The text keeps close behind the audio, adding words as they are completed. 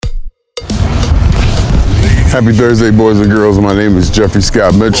Happy Thursday, boys and girls. My name is Jeffrey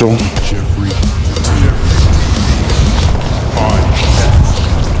Scott Mitchell.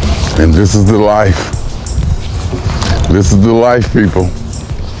 And this is the life. This is the life, people.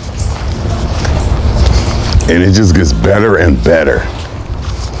 And it just gets better and better.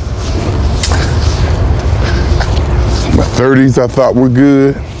 My 30s I thought were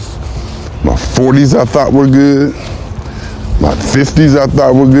good. My 40s I thought were good. My 50s I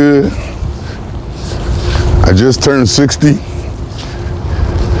thought were good. I just turned 60,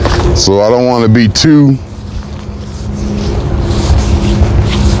 so I don't want to be too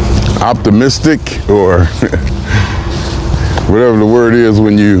optimistic or whatever the word is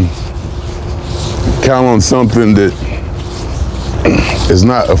when you count on something that is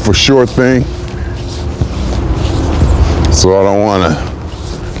not a for sure thing. So I don't want to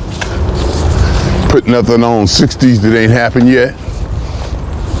put nothing on 60s that ain't happened yet.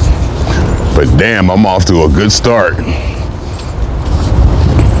 But damn, I'm off to a good start.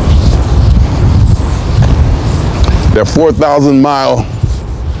 That 4,000-mile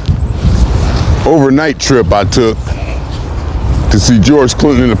overnight trip I took to see George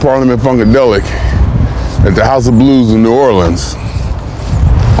Clinton and the Parliament Funkadelic at the House of Blues in New Orleans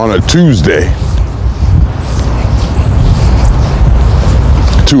on a Tuesday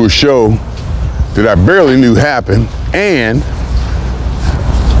to a show that I barely knew happened, and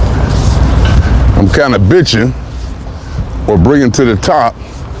I'm kind of bitching or bringing to the top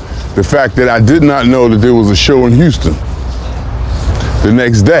the fact that I did not know that there was a show in Houston the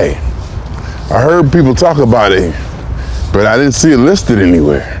next day. I heard people talk about it, but I didn't see it listed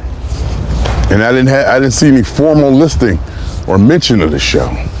anywhere. And I didn't see any formal listing or mention of the show.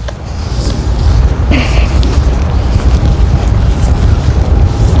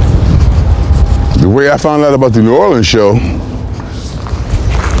 The way I found out about the New Orleans show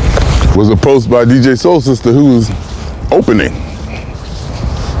was a post by DJ Soul Sister, who was opening.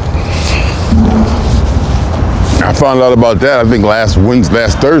 I found out about that, I think last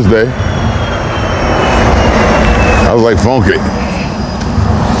Thursday. I was like, funk it.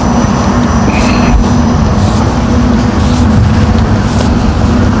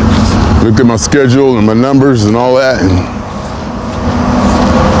 Looked at my schedule and my numbers and all that, and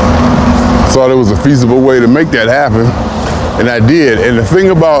thought it was a feasible way to make that happen, and I did. And the thing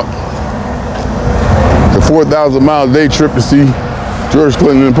about the 4,000-mile day trip to see George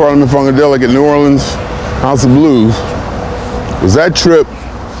Clinton and Parliament Funkadelic at New Orleans House of Blues was that trip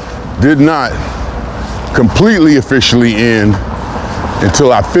did not completely officially end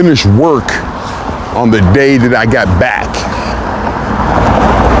until I finished work on the day that I got back.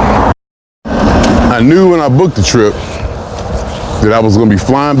 I knew when I booked the trip that I was going to be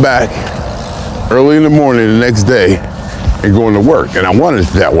flying back early in the morning the next day and going to work, and I wanted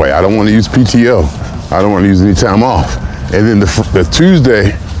it that way. I don't want to use PTO. I don't want to use any time off. And then the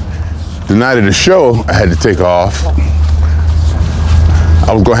Tuesday, the night of the show, I had to take off.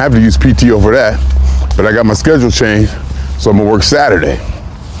 I was gonna have to use PTO for that, but I got my schedule changed, so I'm gonna work Saturday.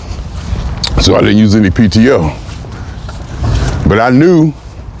 So I didn't use any PTO. But I knew,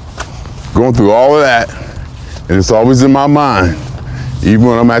 going through all of that, and it's always in my mind, even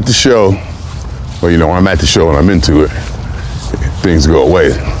when I'm at the show, well, you know, when I'm at the show and I'm into it, things go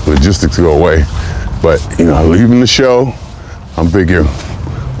away, logistics go away. But, you know, leaving the show, I'm thinking,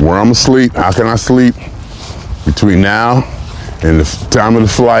 where I'm gonna sleep, how can I sleep between now and the time of the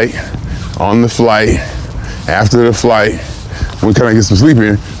flight, on the flight, after the flight, when can I get some sleep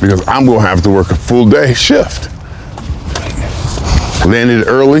in? Because I'm gonna have to work a full day shift. Landed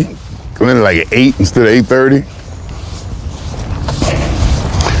early, landed like at 8 instead of 8:30.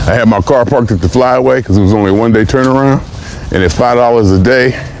 I had my car parked at the flyaway because it was only a one-day turnaround, and at $5 a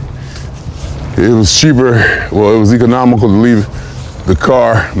day, it was cheaper, well, it was economical to leave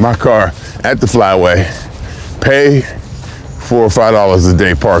my car at the flyaway, pay $4 or $5 a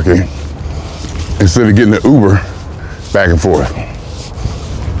day parking instead of getting an Uber back and forth.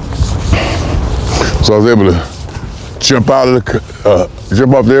 So I was able to jump off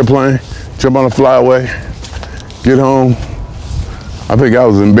the airplane, jump on the flyaway, get home. I think I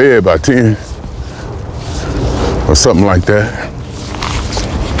was in bed by 10 or something like that.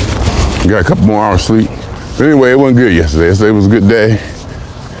 Got a couple more hours sleep. But anyway, it wasn't good yesterday. Yesterday was a good day.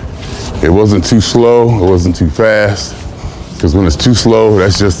 It wasn't too slow. It wasn't too fast. Because when it's too slow,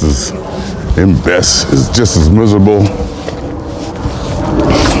 that's just as it's just as miserable.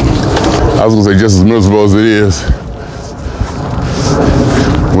 I was gonna say just as miserable as it is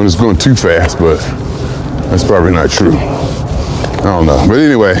when it's going too fast, but that's probably not true. I don't know. But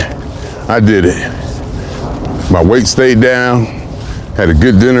anyway, I did it. My weight stayed down. Had a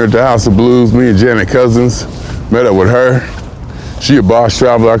good dinner at the House of Blues. Me and Janet Cousins Met up with her. She a boss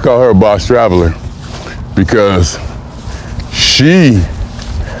traveler. I call her a boss traveler because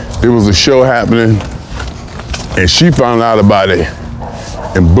there was a show happening and she found out about it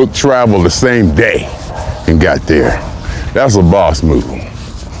and booked travel the same day and got there. That's a boss move.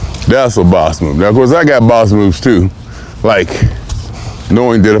 That's a boss move. Now, of course, I got boss moves too, like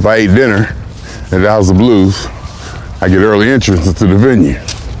knowing that if I ate dinner at the House of Blues, I get early entrance into the venue.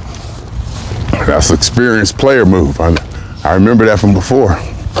 That's an experienced player move. I remember that from before.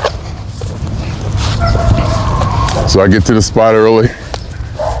 So I get to the spot early,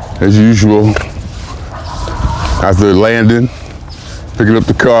 as usual. After landing, picking up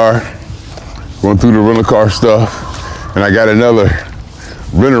the car, going through the rental car stuff, and I got another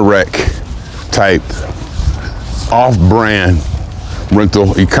Rent-A-Wreck type off-brand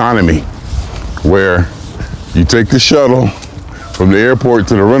rental economy where you take the shuttle from the airport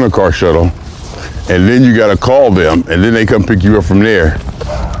to the rental car shuttle, and then you gotta call them, and then they come pick you up from there.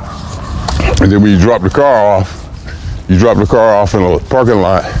 And then when you drop the car off in a parking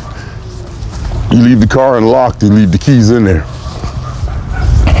lot, you leave the car unlocked, you leave the keys in there.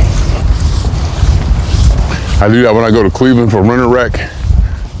 I do that when I go to Cleveland for Rent-A-Wreck.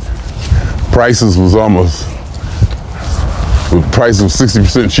 Prices was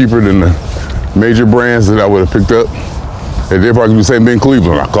 60% cheaper than the major brands that I would have picked up. And they'll probably do the same thing in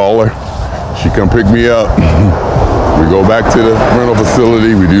Cleveland. I call her, she come pick me up. We go back to the rental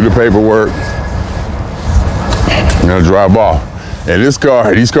facility, we do the paperwork, and I drive off. And these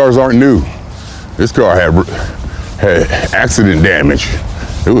cars aren't new. This car had accident damage.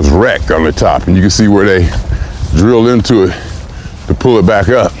 It was wrecked on the top, and you can see where they drilled into it to pull it back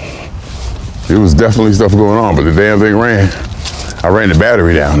up. It was definitely stuff going on, but the damn thing ran. I ran the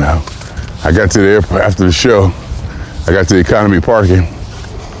battery down now. I got to the airport after the show. I got to the economy parking,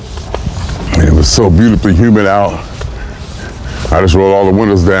 and it was so beautifully humid out. I just rolled all the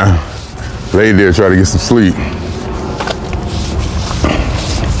windows down, laid there, tried to get some sleep.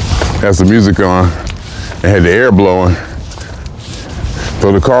 Had some music on and had the air blowing.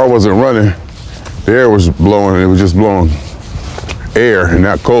 So the car wasn't running, the air was blowing, and it was just blowing air and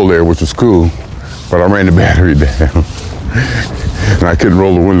not cold air, which was cool. But I ran the battery down and I couldn't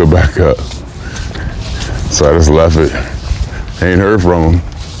roll the window back up. So I just left it. Ain't heard from him.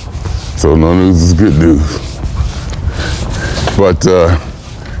 So no news is good news. But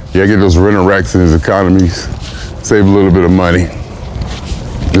yeah, I get those Rent-A-Wrecks in his economies, save a little bit of money.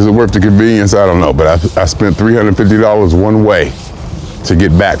 Is it worth the convenience? I don't know, but I spent $350 one way to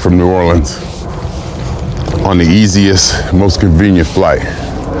get back from New Orleans on the easiest, most convenient flight.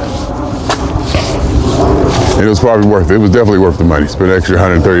 And it was probably worth it. It was definitely worth the money. Spent an extra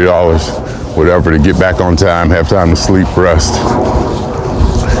 $130, whatever, to get back on time, have time to sleep, rest.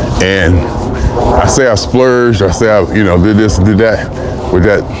 And I say I splurged, I say I, did this, did that. With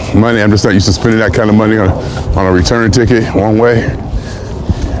that money, I'm just not used to spending that kind of money on a return ticket one way.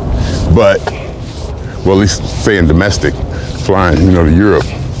 But, well, at least saying domestic, flying, to Europe,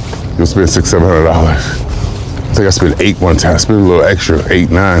 you'll spend $600-700. I think I spent $8 one time. I spent a little extra, $8,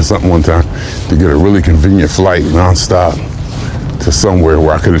 $9, something one time to get a really convenient flight nonstop to somewhere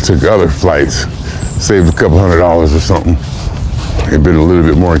where I could have took other flights, saved a couple $100 or something. It'd been a little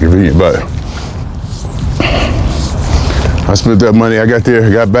bit more inconvenient, but I spent that money. I got there,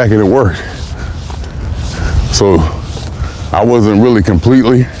 got back, and it worked. So I wasn't really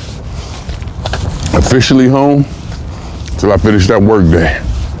completely officially home until I finished that work day.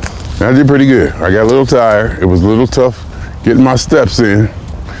 And I did pretty good. I got a little tired. It was a little tough getting my steps in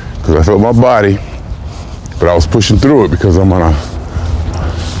because I felt my body, but I was pushing through it because I'm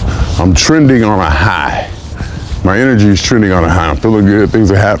trending on a high. My energy is trending on a high. I'm feeling good.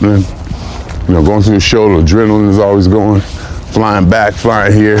 Things are happening. Going through the show, the adrenaline is always going. Flying back,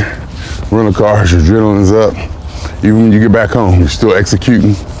 flying here. Rental cars, your adrenaline's up. Even when you get back home, you're still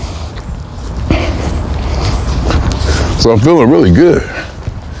executing. So I'm feeling really good.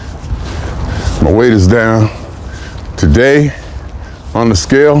 My weight is down. Today, on the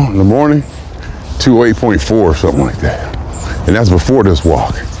scale in the morning, 208.4 or something like that. And that's before this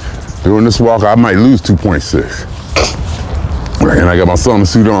walk. During this walk, I might lose 2.6. And I got my sauna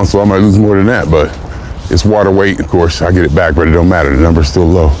suit on, so I might lose more than that, but it's water weight, of course. I get it back, but it don't matter. The number's still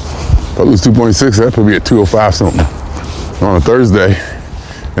low. If I lose 2.6, that put me at 205 something on a Thursday,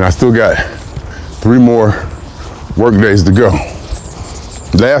 and I still got 3 more work days to go.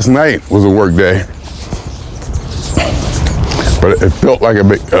 Last night was a work day, but it felt like a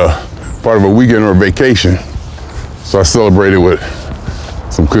big, part of a weekend or a vacation. So I celebrated with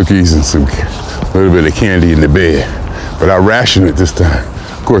some cookies and some little bit of candy in the bed. But I rationed it this time.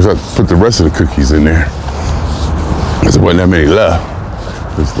 Of course, I put the rest of the cookies in there. There wasn't that many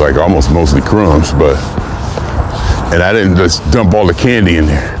left. It's like almost mostly crumbs, and I didn't just dump all the candy in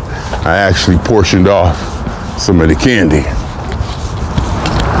there. I actually portioned off some of the candy.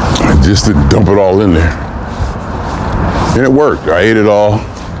 I just didn't dump it all in there. And it worked. I ate it all.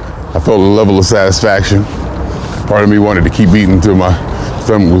 I felt a level of satisfaction. Part of me wanted to keep eating until my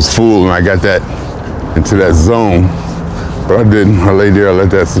stomach was full and I got that into that zone. But I didn't. I lay there, I let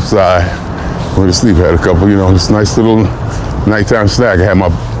that subside. Went to sleep, had a couple, this nice little nighttime snack. I had my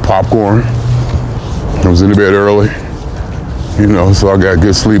popcorn. I was in the bed early, so I got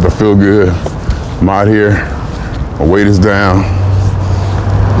good sleep. I feel good. I'm out here. My weight is down.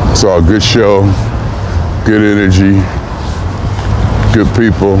 Saw a good show, good energy, good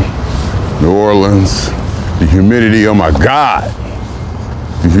people. New Orleans, the humidity, oh my God.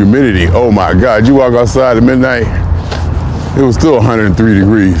 The humidity, oh my God. You walk outside at midnight, it was still 103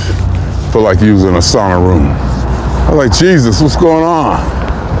 degrees. Felt like you was in a sauna room. I was like, Jesus, what's going on?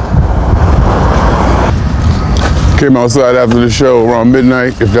 Came outside after the show around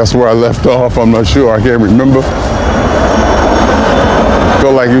midnight, if that's where I left off, I'm not sure, I can't remember.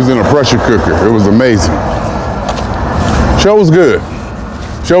 Felt like he was in a pressure cooker. It was amazing. Show was good.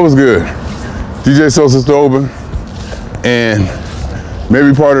 DJ Sosa's still open. And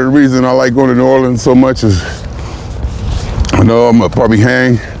maybe part of the reason I like going to New Orleans so much is I know I'm gonna probably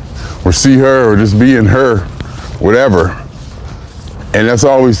hang or see her or just be in her, whatever. And that's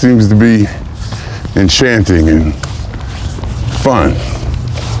always seems to be enchanting and fun.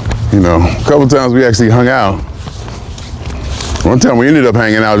 A couple times we actually hung out. One time we ended up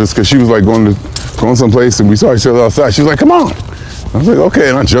hanging out just because she was like going someplace and we saw each other outside. She was like, come on. I was like, okay,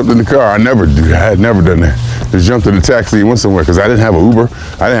 and I jumped in the car. I had never done that. Just jumped in the taxi and went somewhere because I didn't have an Uber.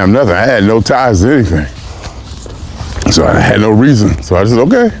 I didn't have nothing. I had no ties to anything. So I had no reason. So I just said,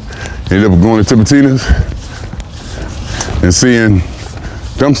 okay. Ended up going to Tipitina's and seeing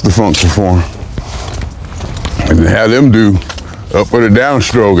Dumpster Funk perform. And have them do up or the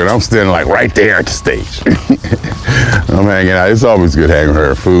downstroke, and I'm standing like right there at the stage. I'm hanging out. It's always good hanging with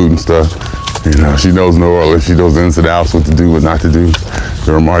her, food and stuff. She knows New Orleans. She knows the ins and outs, what to do, what not to do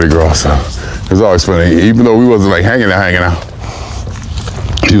during Mardi Gras. So it's always funny. Even though we wasn't like hanging out,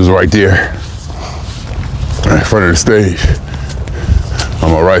 she was right there in front of the stage.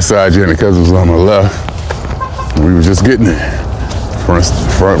 On my right side, Jenny Cousins was on my left. And we were just getting it.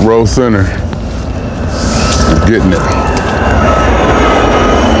 Front row center. Getting it.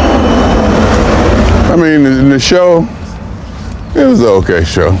 I mean, in the show, it was an okay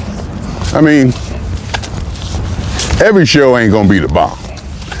show. I mean, every show ain't gonna be the bomb.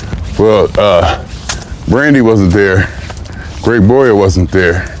 Well, Brandy wasn't there. Greg Boyer wasn't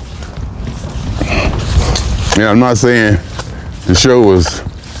there. I'm not saying the show was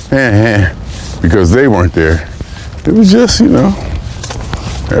because they weren't there. It was just,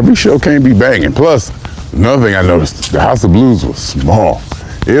 every show can't be banging. Plus, another thing I noticed, the House of Blues was small.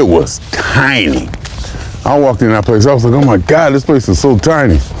 It was tiny. I walked in that place, I was like, oh my God, this place is so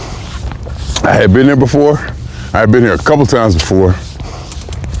tiny. I had been there before. I had been here a couple times before.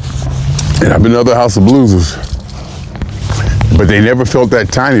 And I've been to other House of Blues. But they never felt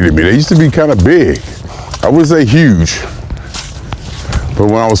that tiny to me. They used to be kind of big. I wouldn't say huge. But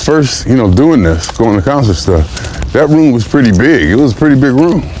when I was first, doing this, going to concert stuff, that room was pretty big. It was a pretty big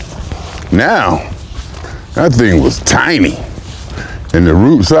room. Now, that thing was tiny. And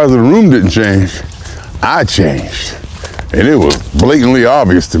the size of the room didn't change. I changed. And it was blatantly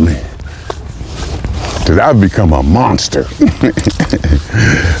obvious to me that I've become a monster.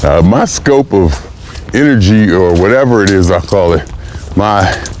 My scope of energy, or whatever it is I call it,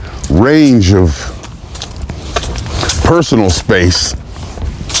 my range of personal space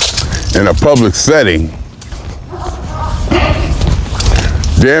in a public setting,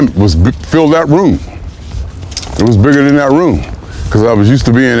 filled that room. It was bigger than that room because I was used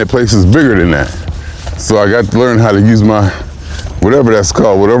to being at places bigger than that. So I got to learn how to use my, whatever that's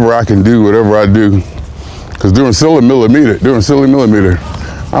called, whatever I can do, whatever I do. Because during Silly Millimeter,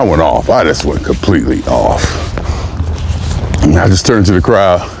 I went off. I just went completely off. And I just turned to the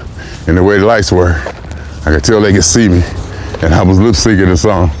crowd, and the way the lights were, I could tell they could see me. And I was lip syncing the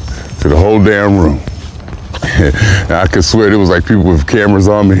song to the whole damn room. And I could swear it was like people with cameras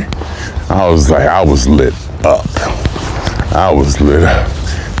on me. I was lit up. I was lit up.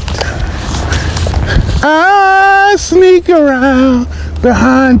 I sneak around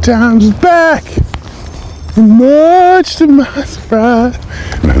behind time's back. And much to my surprise,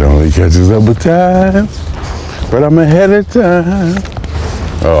 not only catches up with time, but I'm ahead of time.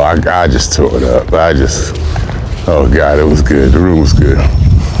 Oh, I just tore it up. Oh God, it was good. The room was good.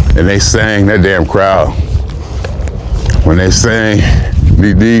 And they sang, that damn crowd. when they sang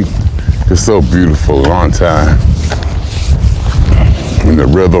Knee Deep, it's so beautiful, on time. And the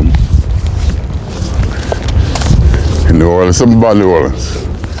rhythm. In New Orleans, something about New Orleans.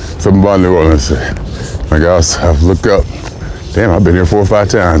 Something about New Orleans. Like I've looked up, damn, I've been here 4 or 5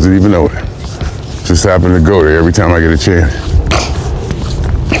 times, didn't even know it. Just happen to go there every time I get a chance.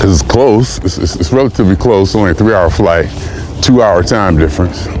 Because it's close, it's relatively close, only a 3-hour flight, 2-hour time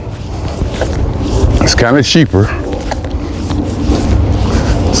difference. It's kind of cheaper.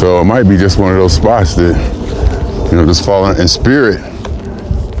 So it might be just one of those spots that, just falling. And Spirit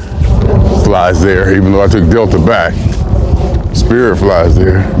flies there, even though I took Delta back. Spirit flies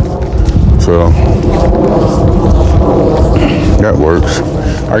there. So that works.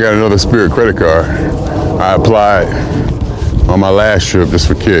 I got another Spirit credit card. I applied on my last trip just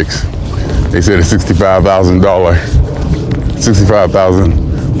for kicks. They said a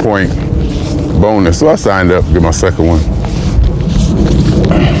 $65,000 point bonus. So I signed up to get my second one.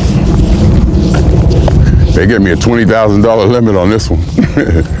 They gave me a $20,000 limit on this one.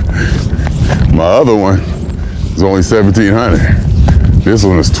 My other one is only $1,700. This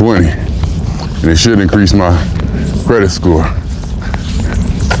one is $20,000, and it should increase my credit score,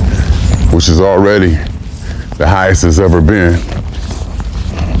 which is already the highest it's ever been,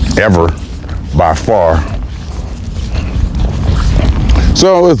 ever, by far.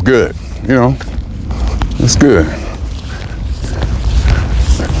 So it's good, it's good.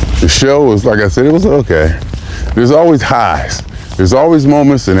 The show was, like I said, it was okay. There's always highs. There's always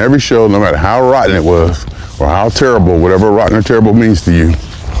moments in every show, no matter how rotten it was, or how terrible, whatever rotten or terrible means to you.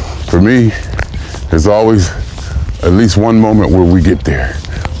 For me, there's always at least one moment where we get there,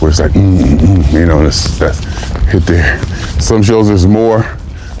 where it's like, that's hit there. Some shows there's more.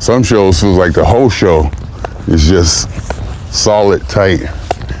 Some shows feels like the whole show is just solid, tight,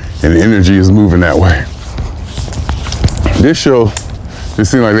 and the energy is moving that way. This show, it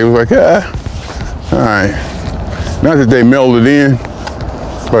seemed like they was like, all right. Not that they melded in,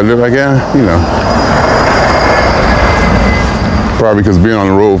 but they're like, probably because being on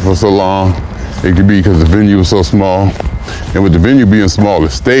the road for so long, it could be because the venue was so small. And with the venue being small, the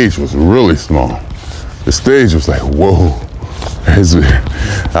stage was really small. The stage was like, whoa. I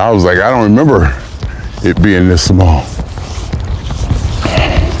was like, I don't remember it being this small.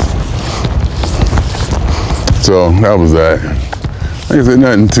 So that was that. Like I said,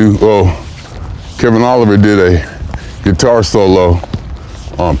 nothing too, Kevin Oliver did a guitar solo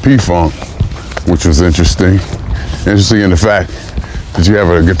on P-Funk, which was interesting. Interesting in the fact that you have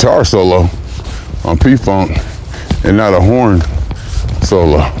a guitar solo on P-Funk and not a horn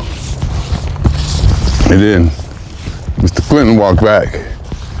solo. And then Mr. Clinton walked back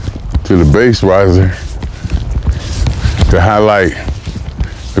to the bass riser to highlight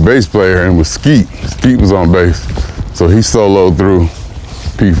the bass player, and was Skeet. Skeet was on bass. So he soloed through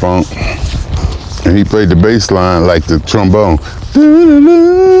P-Funk, and he played the bass line like the trombone.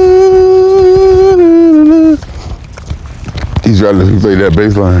 He played that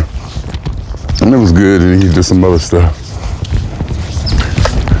bass line, and it was good, and he did some other stuff.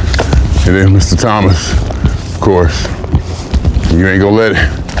 And then Mr. Thomas, of course, you ain't gonna let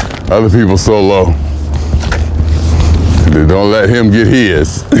other people solo. Don't let him get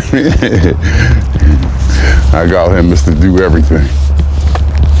his. I call him Mr. Do Everything.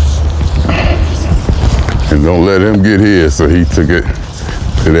 And don't let him get his. So he took it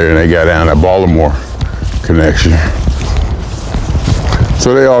to there, and they got down that Baltimore connection.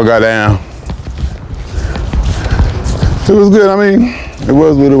 So they all got down. It was good. I mean, it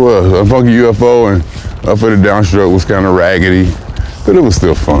was what it was. A funky UFO and Up for the Downstroke was kind of raggedy, but it was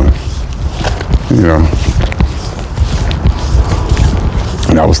still fun.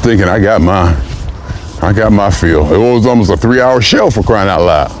 And I was thinking, I got my feel. It was almost a 3-hour show, for crying out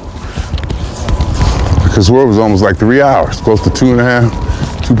loud. Because it was almost like 3 hours, close to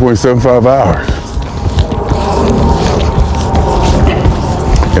 2.75 hours.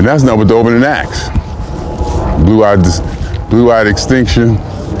 And that's not with the opening acts. Blue Eyed Extinction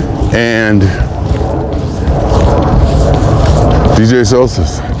and DJ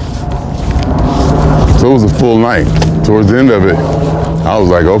Sosa's. So it was a full night. Towards the end of it, I was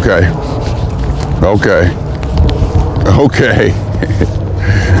like, okay.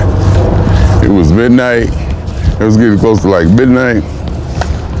 It was midnight. It was getting close to like midnight.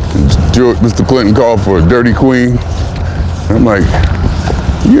 Mr. Clinton called for a Dirty Queen. I'm like,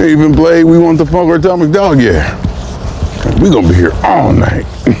 you ain't even played We Want the Funk or Atomic Dog yet. We gonna be here all night.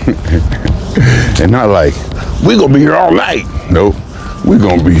 And not like, we gonna be here all night. Nope, we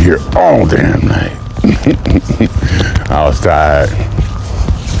gonna be here all damn night. I was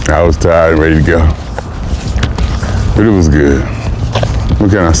tired and ready to go. But it was good. What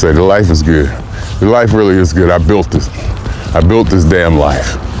can I say? The life is good. The life really is good. I built this. I built this damn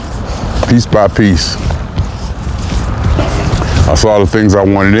life. Piece by piece. I saw the things I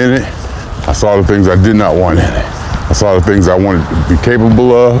wanted in it. I saw the things I did not want in it. I saw the things I wanted to be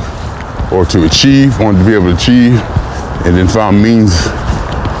capable of or to achieve, wanted to be able to achieve, and then found means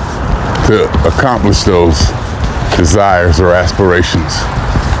to accomplish those desires or aspirations.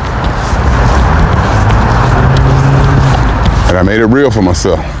 And I made it real for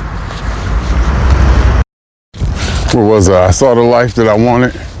myself. Where was I? I saw the life that I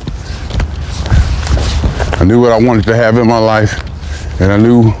wanted. I knew what I wanted to have in my life, and I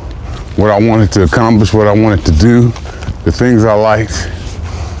knew what I wanted to accomplish, what I wanted to do, the things I liked,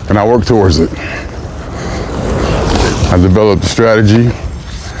 and I worked towards it. I developed a strategy,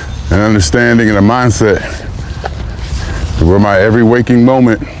 an understanding, and a mindset where my every waking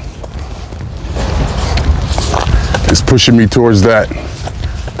moment is pushing me towards that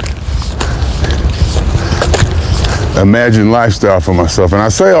imagined lifestyle for myself. And I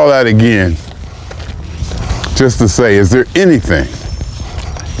say all that again just to say, is there anything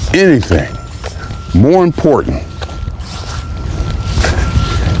more important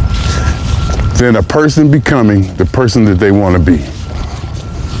than a person becoming the person that they want to be?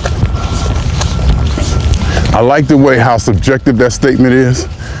 I like the way how subjective that statement is.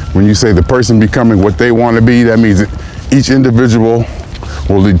 When you say the person becoming what they want to be, that means that each individual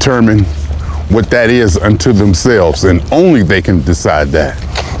will determine what that is unto themselves, and only they can decide that.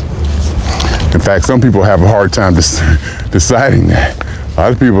 In fact, some people have a hard time deciding that. A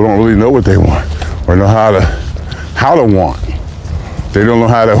lot of people don't really know what they want or know how to want. They don't know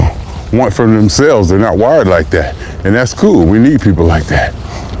how to want for themselves. They're not wired like that. And that's cool. We need people like that.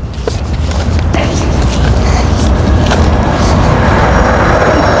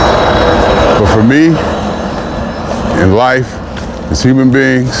 But for me, in life, as human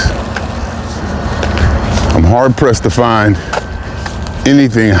beings, I'm hard pressed to find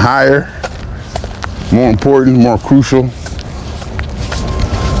anything higher, more important, more crucial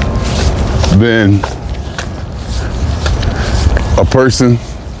than a person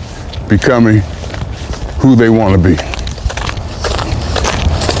becoming who they want to be.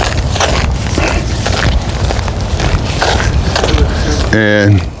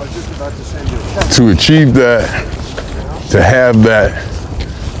 And to achieve that, to have that,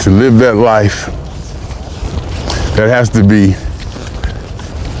 to live that life, that has to be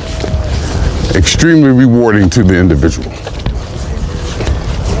extremely rewarding to the individual.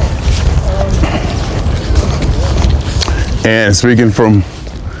 And speaking from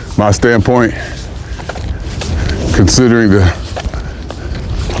my standpoint, considering the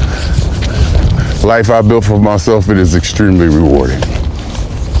life I built for myself, it is extremely rewarding.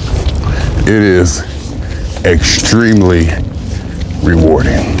 It is extremely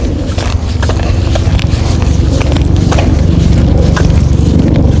rewarding.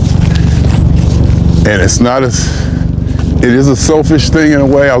 And it is a selfish thing in a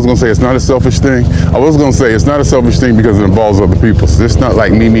way. I was gonna say it's not a selfish thing. I was gonna say it's not a selfish thing because it involves other people. So it's not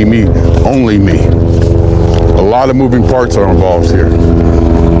like me, only me. A lot of moving parts are involved here.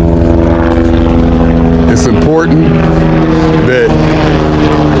 It's important that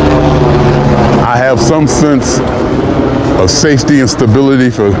I have some sense of safety and stability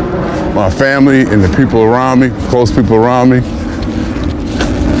for my family and the people around me, close people around me.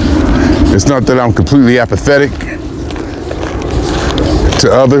 It's not that I'm completely apathetic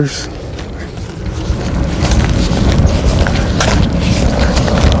to others.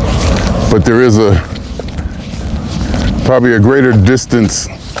 But there is probably a greater distance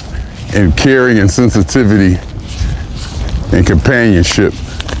in caring and sensitivity and companionship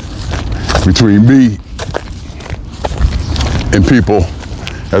between me and people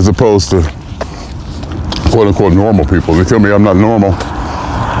as opposed to quote unquote normal people. They tell me I'm not normal.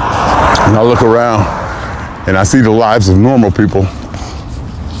 And I look around and I see the lives of normal people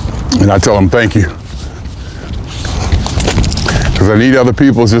and I tell them thank you. Because I need other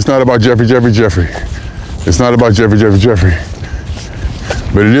people. It's just not about Jeffrey. It's not about Jeffrey.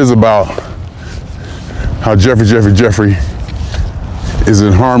 But it is about how Jeffrey is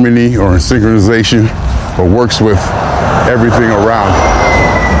in harmony or in synchronization or works with everything around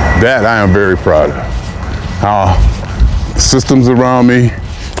him. That I am very proud of. How systems around me,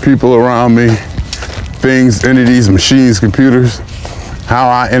 people around me, things, entities, machines, computers, how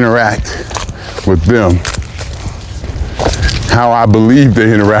I interact with them, how I believe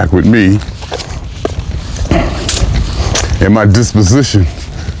they interact with me, and my disposition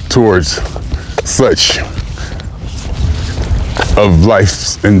towards such of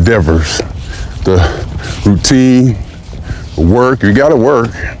life's endeavors the routine, the work. You gotta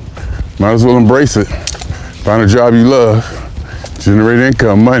work. Might as well embrace it. Find a job you love, generate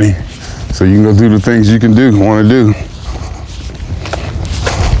income, money, so you can go do the things you can do, want to do.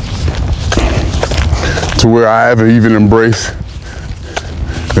 To where I haven't even embraced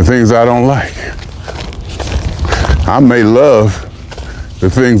the things I don't like. I may love the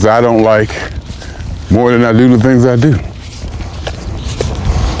things I don't like more than I do the things I do.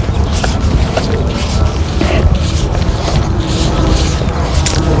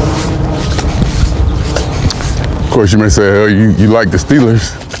 Of course, you may say, oh, you like the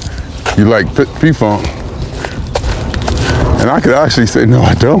Steelers, you like P-Funk. And I could actually say, no,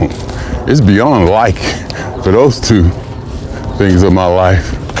 I don't. It's beyond like for those two things of my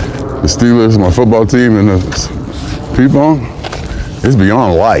life. The Steelers, my football team, and the P-Funk, it's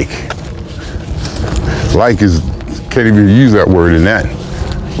beyond like. Like is, can't even use that word in that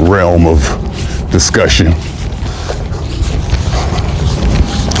realm of discussion.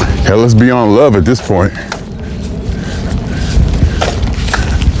 Hell, it's beyond love at this point.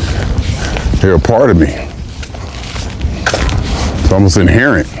 They're a part of me. It's almost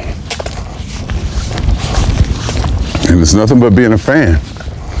inherent. And it's nothing but being a fan.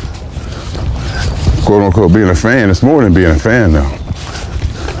 Quote unquote, being a fan. It's more than being a fan though.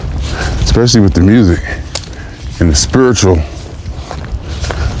 Especially with the music and the spiritual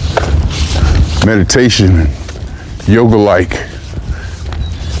meditation and yoga-like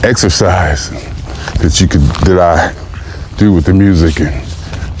exercise that I do with the music, and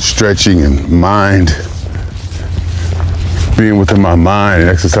stretching and mind, being within my mind and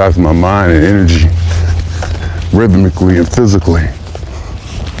exercising my mind and energy rhythmically and physically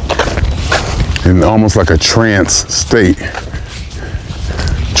in almost like a trance state.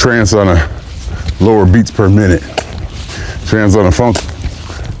 Trance on a lower beats per minute. Trance on a funk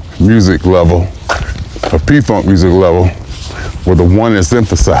music level, a P-Funk music level, where the one is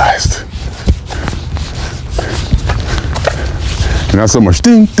emphasized. Not so much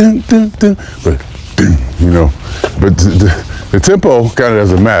ding, ding, ding, ding, but ding, you know. But the tempo kind of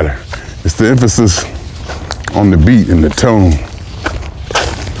doesn't matter. It's the emphasis on the beat and the tone.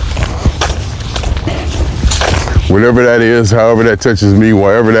 Whatever that is, however that touches me,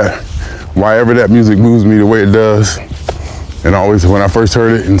 wherever that music moves me the way it does. And always, when I first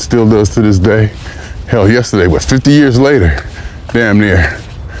heard it, and still does to this day. Hell, yesterday, what, 50 years later, damn near,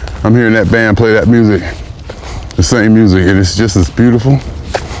 I'm hearing that band play that music. The same music, and it's just as beautiful.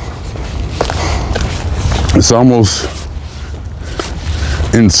 It's almost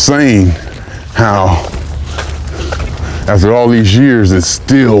insane how, after all these years, it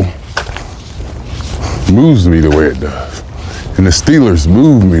still moves me the way it does. And the Steelers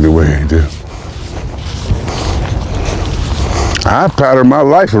move me the way they do. I pattern my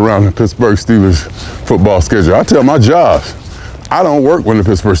life around the Pittsburgh Steelers football schedule. I tell my jobs, I don't work when the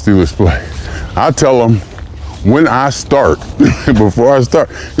Pittsburgh Steelers play. I tell them when I start, before I start,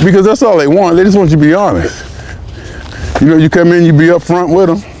 because that's all they want. They just want you to be honest. You know, you come in, you be up front with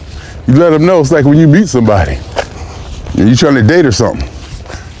them. You let them know. It's like when you meet somebody and you're trying to date or something.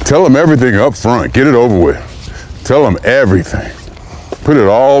 Tell them everything up front. Get it over with. Tell them everything. Put it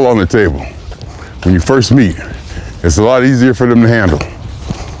all on the table. When you first meet, it's a lot easier for them to handle.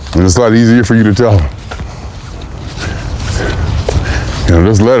 And it's a lot easier for you to tell them. You know,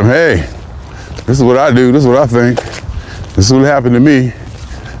 just let them, hey, this is what I do, this is what I think, this is what happened to me,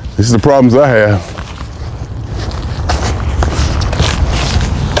 this is the problems I have.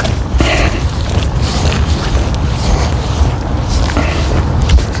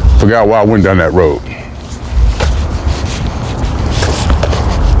 Forgot why I went down that road.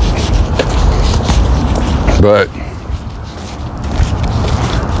 But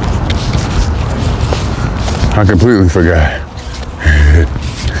I completely forgot.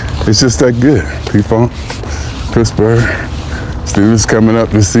 It's just that good. P-Funk, Pittsburgh, Steelers coming up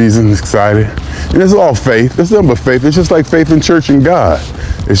this season, excited. And it's all faith. It's nothing but faith. It's just like faith in church and God.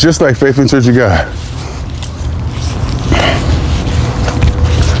 It's just like faith in church and God.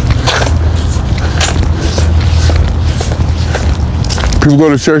 People go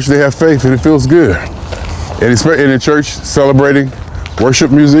to church, they have faith, and it feels good. And it's in the church, celebrating worship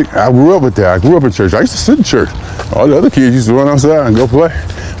music. I grew up with that. I grew up in church. I used to sit in church. All the other kids used to run outside and go play.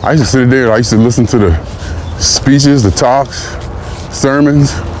 I used to sit there and I used to listen to the speeches, the talks,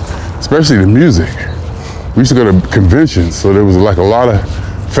 sermons, especially the music. We used to go to conventions, so there was like a lot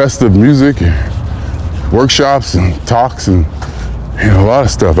of festive music and workshops and talks and a lot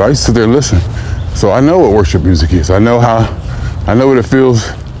of stuff. I used to sit there and listen. So I know what worship music is. I know what it feels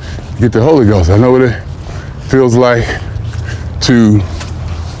to get the Holy Ghost. I know what it feels like to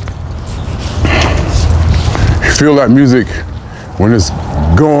feel that music when it's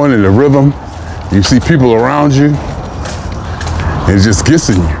going in the rhythm. You see people around you, and it just gets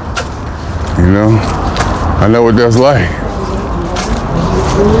in you. You know, I know what that's like.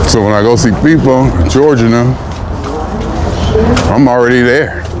 So when I go see people in Georgia now, I'm already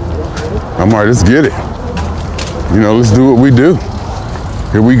there. I'm already, let's get it. You know, let's do what we do.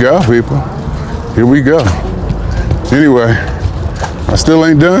 Here we go, people. Here we go. Anyway, I still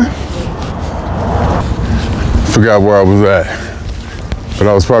ain't done. Forgot where I was at, but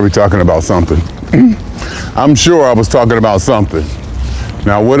I was probably talking about something. I'm sure I was talking about something.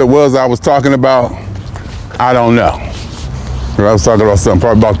 Now, what it was I was talking about, I don't know. But I was talking about something,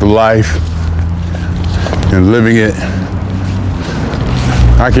 probably about the life and living it.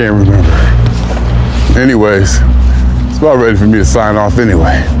 I can't remember. Anyways, it's about ready for me to sign off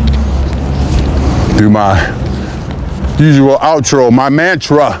anyway. Do my usual outro, my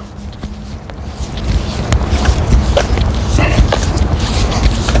mantra.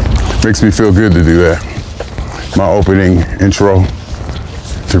 Makes me feel good to do that. My opening intro,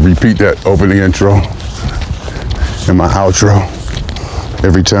 to repeat that opening intro and my outro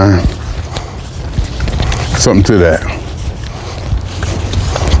every time. Something to that.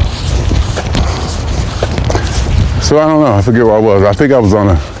 So I don't know, I forget where I was. I think I was on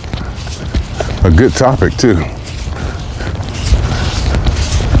a good topic too.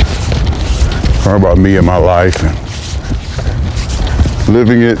 Talking about me and my life and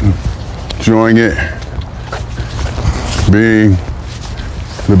living it, enjoying it, being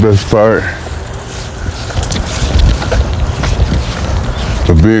the best part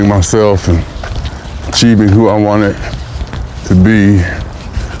of being myself and achieving who I wanted to be,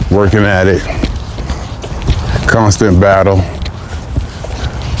 working at it, constant battle,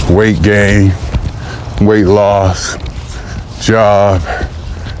 weight gain, weight loss, job,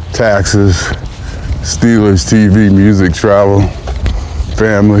 taxes, Steelers, TV, music, travel,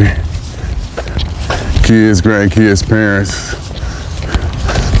 family, kids, grandkids, parents,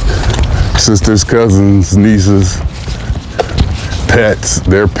 sisters, cousins, nieces, pets,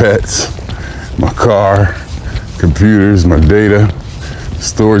 their pets, my car, computers, my data,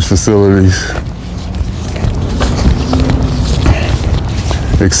 storage facilities,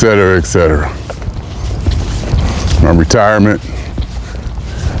 etc., etc. My retirement,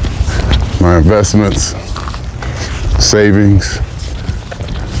 my investments, savings,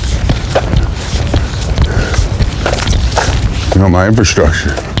 you know, my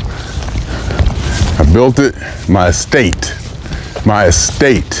infrastructure. I built it, my estate.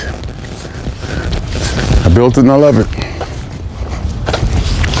 I built it and I love it.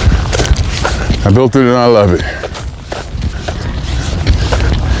 I built it and I love it.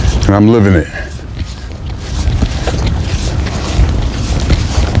 And I'm living it.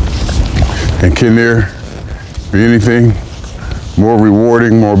 And can there be anything more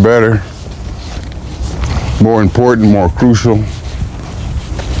rewarding, more better, more important, more crucial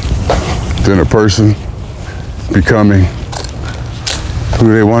than a person becoming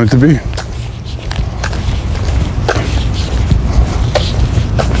who they want it to be?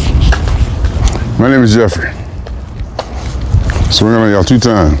 My name is Jeffrey. Swing on y'all 2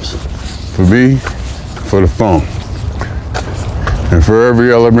 times. For me, for the phone. And for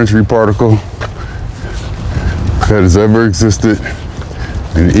every elementary particle that has ever existed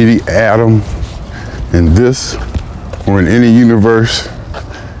in any atom in this or in any universe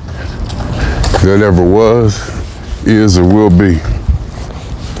that ever was, is, or will be.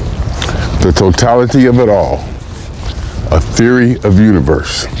 The totality of it all, a theory of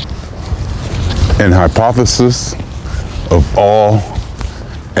universe, an hypothesis of all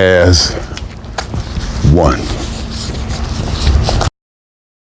as one.